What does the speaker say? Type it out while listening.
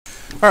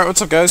Alright,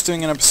 what's up guys?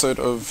 Doing an episode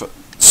of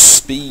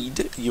Speed,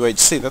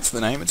 UHC, that's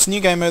the name. It's a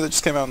new game mode that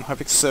just came out on the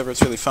Hypixel server.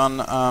 It's really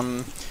fun.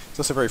 It's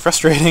also very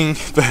frustrating,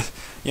 but,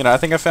 you know, I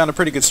think I found a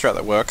pretty good strat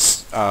that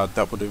works.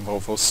 That would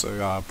involve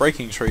also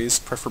breaking trees,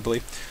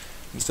 preferably,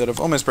 instead of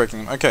almost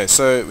breaking them. Okay,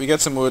 so we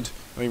get some wood,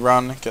 we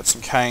run, get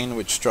some cane,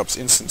 which drops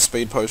instant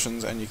speed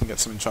potions, and you can get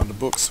some enchanted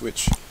books,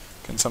 which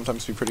can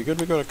sometimes be pretty good.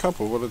 We got a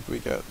couple. What did we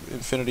get?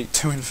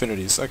 Two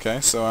infinities. Okay,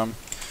 so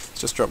let's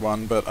just drop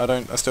one, but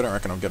I still don't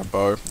reckon I'll get a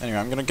bow. Anyway,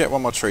 I'm gonna get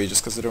one more tree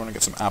just because I do want to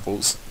get some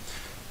apples.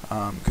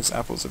 Because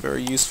apples are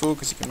very useful,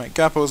 because you can make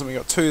apples, and we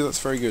got two. That's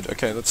very good.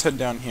 Okay, let's head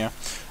down here.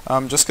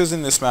 Just because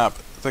in this map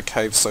the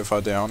cave's so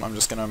far down, I'm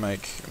just gonna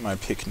make my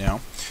pick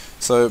now.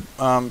 So,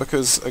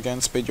 because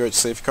again, Speed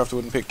UHC, if you craft a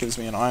wooden pick, gives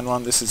me an iron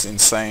one. This is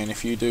insane.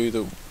 If you do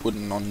the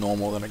wooden on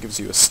normal, then it gives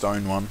you a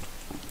stone one.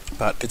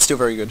 But it's still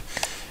very good.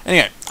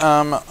 Anyway,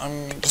 I'm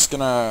just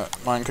gonna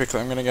mine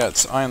quickly. I'm gonna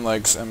get iron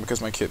legs, and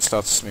because my kit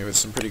starts me with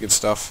some pretty good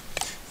stuff,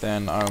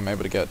 then I'm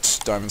able to get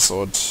diamond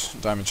sword,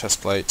 diamond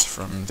chest plate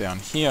from down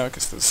here,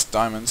 because there's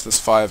diamonds. There's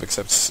 5,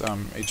 except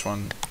each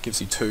one gives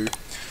you 2.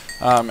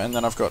 And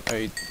then I've got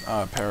a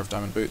pair of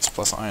diamond boots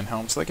plus iron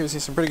helm, so that gives you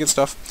some pretty good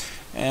stuff.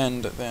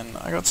 And then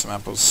I got some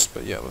apples,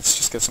 but yeah, let's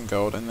just get some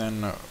gold. And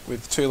then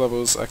with 2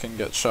 levels, I can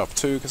get sharp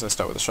 2, because I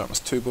start with a sharpness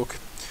 2 book.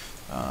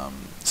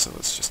 So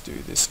let's just do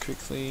this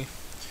quickly.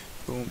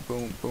 Boom,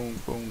 boom, boom,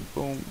 boom,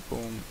 boom,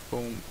 boom,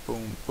 boom,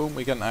 boom, boom.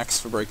 We get an axe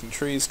for breaking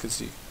trees,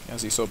 because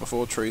as you saw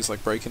before, trees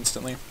like break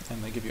instantly,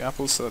 and they give you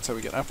apples, so that's how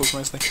we get apples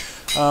mostly.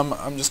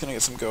 I'm just going to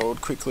get some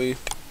gold quickly.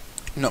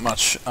 Not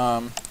much.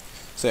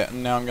 So yeah,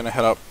 now I'm going to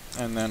head up,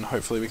 and then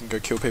hopefully we can go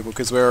kill people,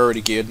 because we're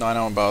already geared 9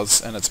 iron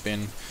bars, and it's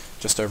been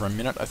just over a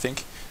minute, I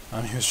think.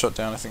 He was shot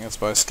down, I think that's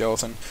by a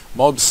skeleton.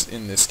 Mobs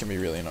in this can be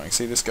really annoying.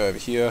 See this guy over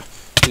here?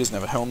 He doesn't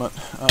have a helmet,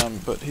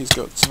 but he's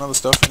got some other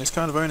stuff, and he's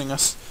kind of owning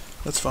us.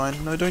 That's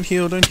fine. No, don't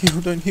heal, don't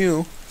heal, don't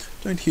heal.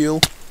 Don't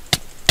heal.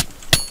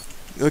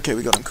 Okay,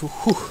 we got him. Cool.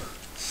 Whew.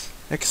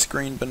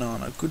 X-green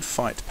banana. Good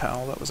fight,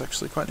 pal. That was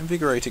actually quite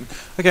invigorating.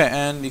 Okay,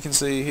 and you can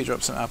see he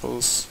dropped some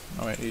apples.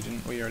 Oh wait, he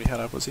didn't. We already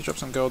had apples. He dropped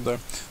some gold though.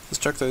 Let's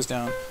chuck those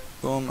down.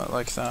 Boom,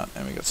 like that.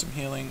 And we got some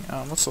healing.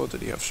 What sword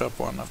did he have? Sharp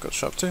 1. I've got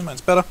sharp 2.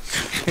 Mine's better.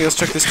 Okay, let's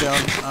chuck this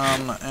down.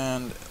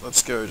 And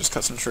let's go just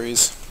cut some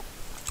trees.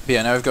 But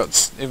yeah, now we've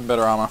got even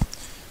better armor.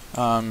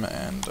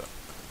 And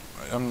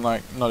I'm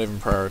like not even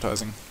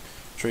prioritizing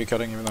tree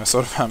cutting, even though I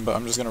sort of am, but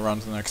I'm just going to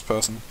run to the next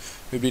person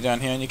who'd be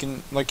down here, and you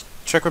can like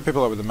check where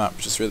people are with the map,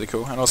 which is really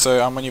cool. And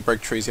also, when you break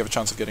trees, you have a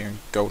chance of getting a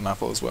golden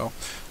apple as well.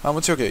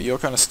 What's your get? You're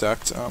kind of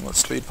stacked. Let's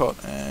speed pot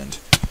and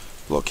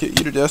block hit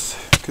you to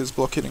death, because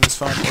block hitting is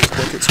fun. Let's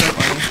block hit straight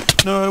line.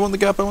 No, I want the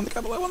gap, I want the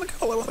gap, I want the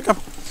gap, I want the gap.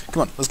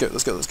 Come on, let's go,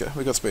 let's go, let's go.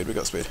 We got speed, we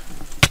got speed.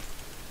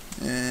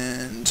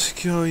 And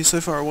go, he's so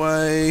far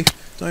away.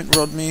 Don't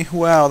rod me.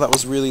 Wow, that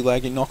was really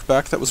laggy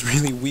knockback. That was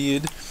really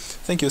weird.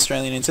 Thank you,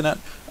 Australian internet.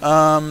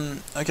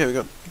 Okay, we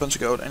got a bunch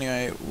of gold.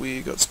 Anyway,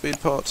 we got speed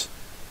pot.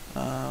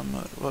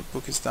 What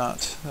book is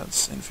that?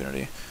 That's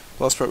infinity.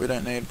 Blast prot we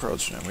don't need.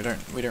 Proj, no, we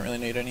don't really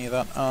need any of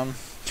that. I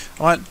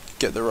might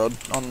get the rod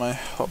on my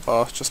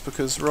hotbar just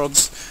because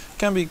rods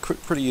can be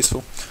pretty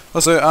useful.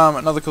 Also,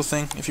 another cool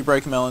thing, if you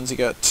break melons, you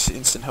get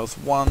instant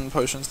health 1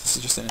 potions. This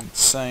is just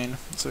insane.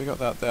 So we got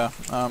that there.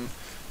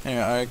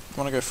 Anyway, I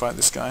want to go fight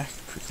this guy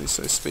quickly.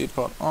 So speed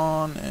pot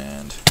on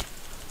and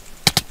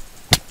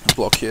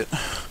block hit.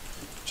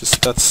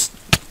 Just that's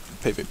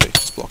PvP.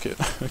 Just block hit.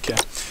 Okay,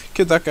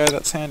 killed that guy.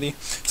 That's handy.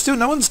 Still,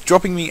 no one's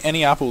dropping me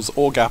any apples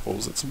or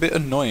gapples. It's a bit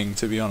annoying,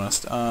 to be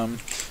honest.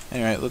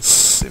 Anyway, let's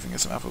see if we can get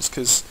some apples,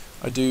 because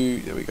I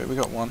do. There we go. We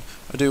got one.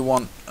 I do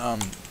want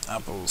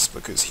apples,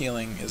 because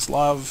healing is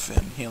love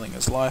and healing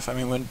is life. I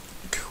mean, we're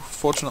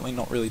fortunately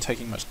not really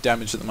taking much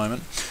damage at the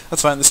moment.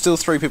 That's fine. There's still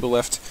 3 people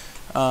left.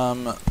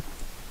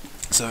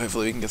 So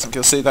hopefully we can get some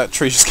kills. See, that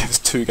tree just gave us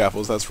 2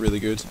 gapples, that's really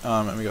good.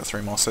 And we got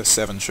 3 more, so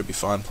 7 should be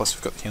fine, plus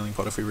we've got the healing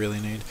pot if we really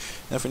need.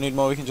 And if we need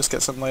more, we can just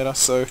get some later.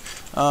 So,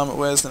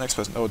 where's the next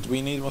person? Oh,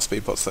 we need more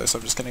speed pots though, so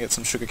I'm just going to get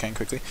some sugarcane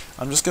quickly.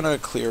 I'm just going to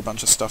clear a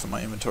bunch of stuff in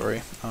my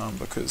inventory,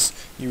 because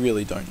you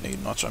really don't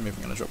need much. I'm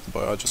even going to drop the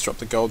bow. I just dropped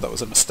the gold, that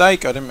was a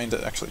mistake. I didn't mean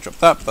to actually drop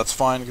that, but that's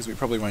fine, because we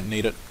probably won't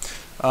need it.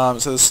 So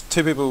there's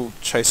 2 people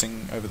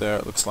chasing over there,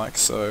 it looks like,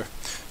 so...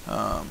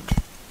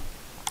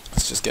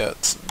 let's just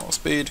get some more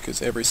speed,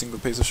 because every single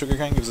piece of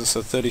sugarcane gives us a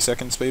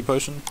 30-second speed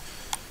potion.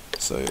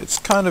 So it's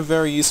kind of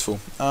very useful.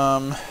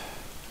 Alright,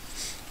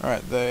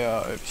 they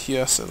are over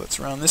here, so let's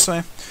run this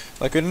way.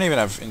 Like, we didn't even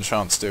have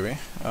enchants, do we?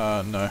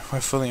 No,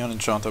 we're fully on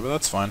enchanter, but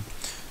that's fine.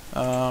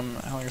 How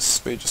long is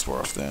speed just wore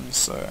off then,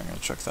 so I'm going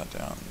to chuck that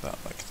down,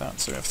 like that.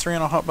 So we have 3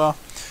 on our hotbar.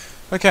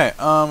 Okay,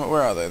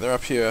 where are they? They're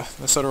up here.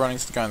 They're sort of running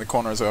to the guy in the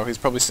corner as well. He's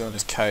probably still in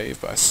his cave,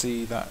 but I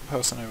see that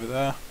person over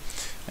there.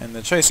 And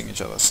they're chasing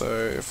each other, so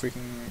if we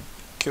can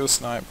kill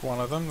snipe one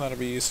of them, that'll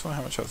be useful.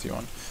 How much health are you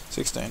on?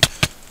 16.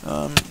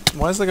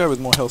 Why is the guy with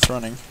more health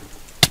running?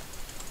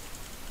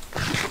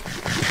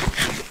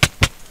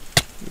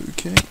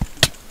 Okay.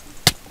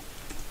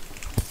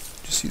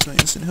 Just use my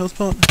instant health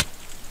pot.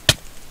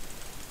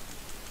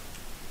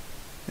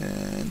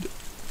 And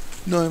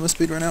No, my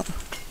speed ran out.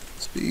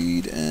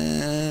 Speed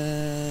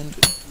and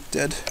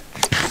dead.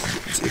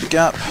 Let's see the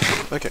gap.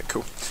 Okay,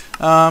 cool.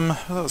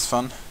 That was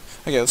fun.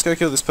 Okay, let's go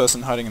kill this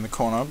person hiding in the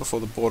corner before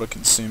the border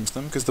consumes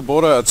them. Because the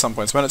border, at some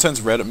points, when it turns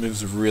red, it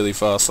moves really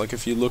fast. Like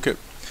if you look at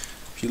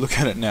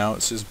it now,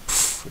 it's just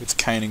it's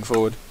caning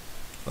forward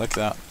like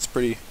that. It's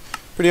pretty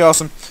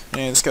awesome.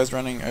 Yeah, this guy's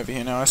running over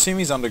here now. I assume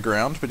he's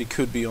underground, but he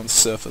could be on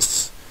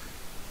surface.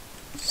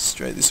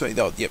 Straight this way.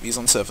 Oh, yep, he's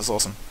on surface.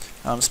 Awesome.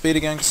 Speed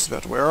again, because it's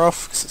about to wear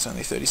off, because it's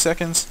only 30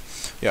 seconds.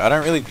 Yeah, I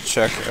don't really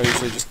check. I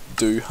usually just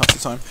do half the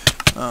time.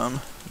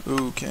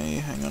 Okay,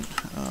 hang on.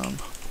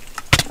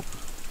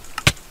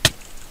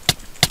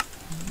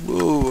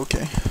 Whoa,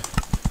 okay.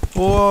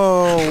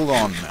 Whoa, hold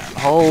on, man.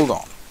 Hold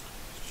on.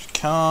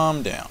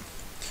 Calm down.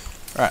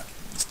 Alright,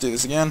 let's do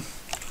this again.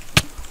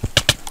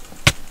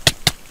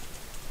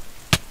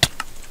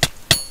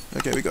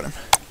 Okay, we got him.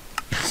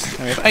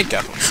 And we have 8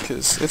 gapples,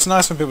 because it's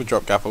nice when people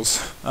drop gapples.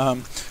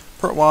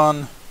 Prot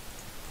 1,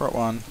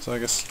 so I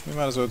guess we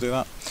might as well do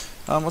that.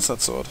 What's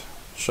that sword?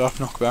 Sharp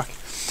knockback.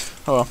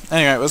 Oh well.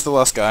 Anyway, where's the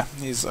last guy?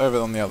 He's over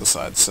on the other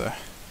side, so...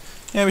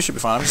 yeah, we should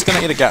be fine. I'm just going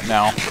to eat a gap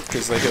now,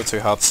 because they heal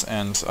 2 hearts,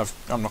 and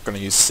I'm not going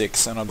to use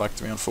 6, and I'd like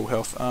to be on full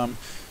health.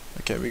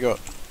 Okay, we got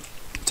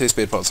 2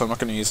 speed pots, so I'm not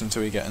going to use them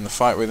until we get in the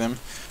fight with him.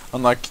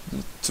 Unlike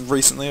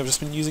recently, I've just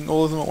been using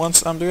all of them at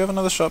once. Do we have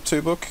another sharp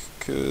 2 book?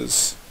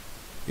 Because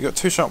we got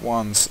 2 sharp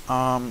 1s,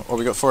 or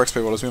we got 4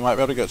 XP bottles. We might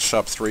be able to get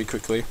sharp 3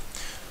 quickly.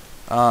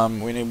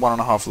 We need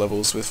 1.5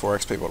 levels with 4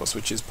 XP bottles,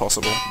 which is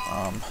possible.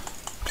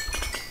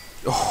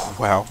 Oh,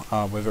 wow,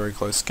 we're very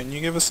close. Can you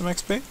give us some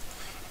XP,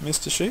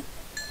 Mr. Sheep?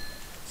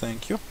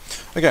 Thank you.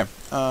 Okay,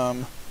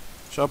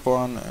 sharp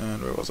 1,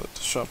 and where was it?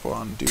 Sharp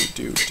 1,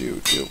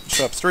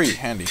 sharp 3,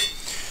 handy.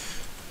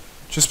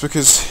 Just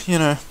because, you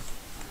know,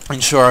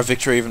 ensure our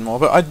victory even more.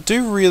 But I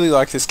do really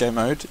like this game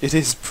mode. It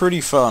is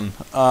pretty fun.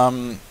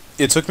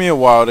 It took me a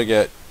while to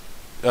get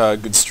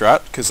good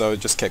strat, because I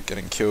just kept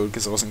getting killed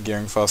because I wasn't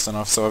gearing fast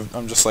enough, so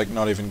I'm just like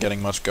not even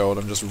getting much gold,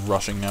 I'm just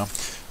rushing now.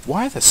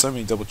 Why are there so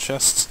many double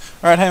chests?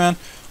 Alright, hey man,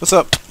 what's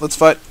up? Let's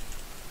fight.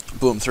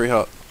 Boom, 3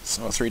 hearts,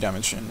 or 3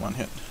 damage in 1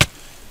 hit.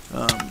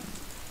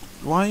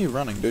 Why are you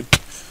running, dude?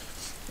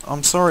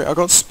 I'm sorry, I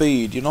got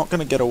speed, you're not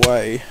gonna get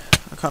away.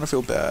 I kinda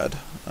feel bad.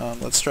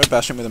 Let's try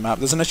bash him with a map.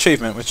 There's an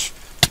achievement, which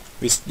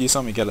you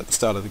saw me get at the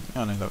start of the...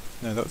 oh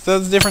no, that's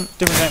a different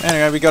game.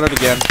 Anyway, we got it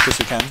again, because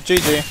we can.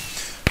 GG.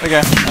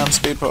 Okay,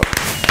 speed pop.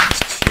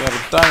 You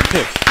have a diamond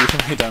pick. You can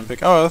make a diamond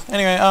pick. Oh, well,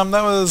 anyway,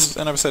 that was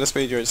an episode of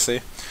Speed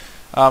UHC.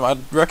 I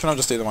reckon I'll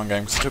just do the one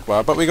game because it took a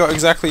while. But we got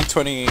exactly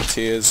 20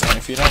 tiers, and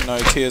if you don't know,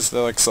 tiers,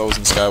 they're like Souls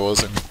and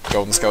Skywars and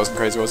Golden Skulls and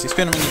Crazy Wars. You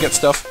spin them and you get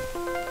stuff.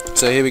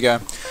 So here we go.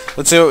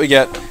 Let's see what we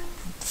get.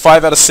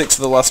 5 out of 6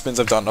 of the last spins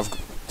I've done.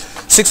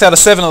 6 out of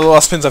 7 of the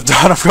last spins I've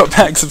done, I've got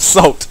bags of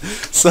salt.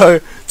 So,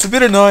 it's a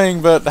bit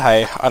annoying, but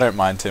hey, I don't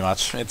mind too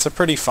much. It's a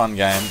pretty fun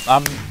game.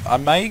 I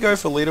may go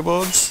for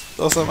leaderboards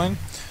or something.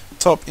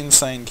 Top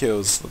insane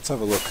kills. Let's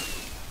have a look.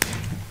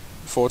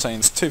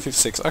 14's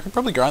 256. I could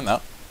probably grind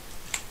that.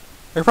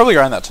 I could probably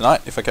grind that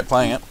tonight if I kept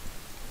playing it.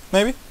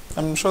 Maybe.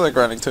 I'm sure they're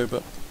grinding too,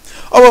 but...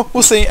 oh well,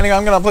 we'll see. Anyway,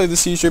 I'm going to upload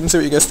this to YouTube and see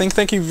what you guys think.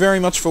 Thank you very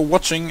much for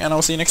watching, and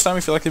I'll see you next time.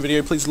 If you like the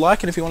video, please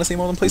like, and if you want to see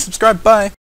more, then please subscribe. Bye!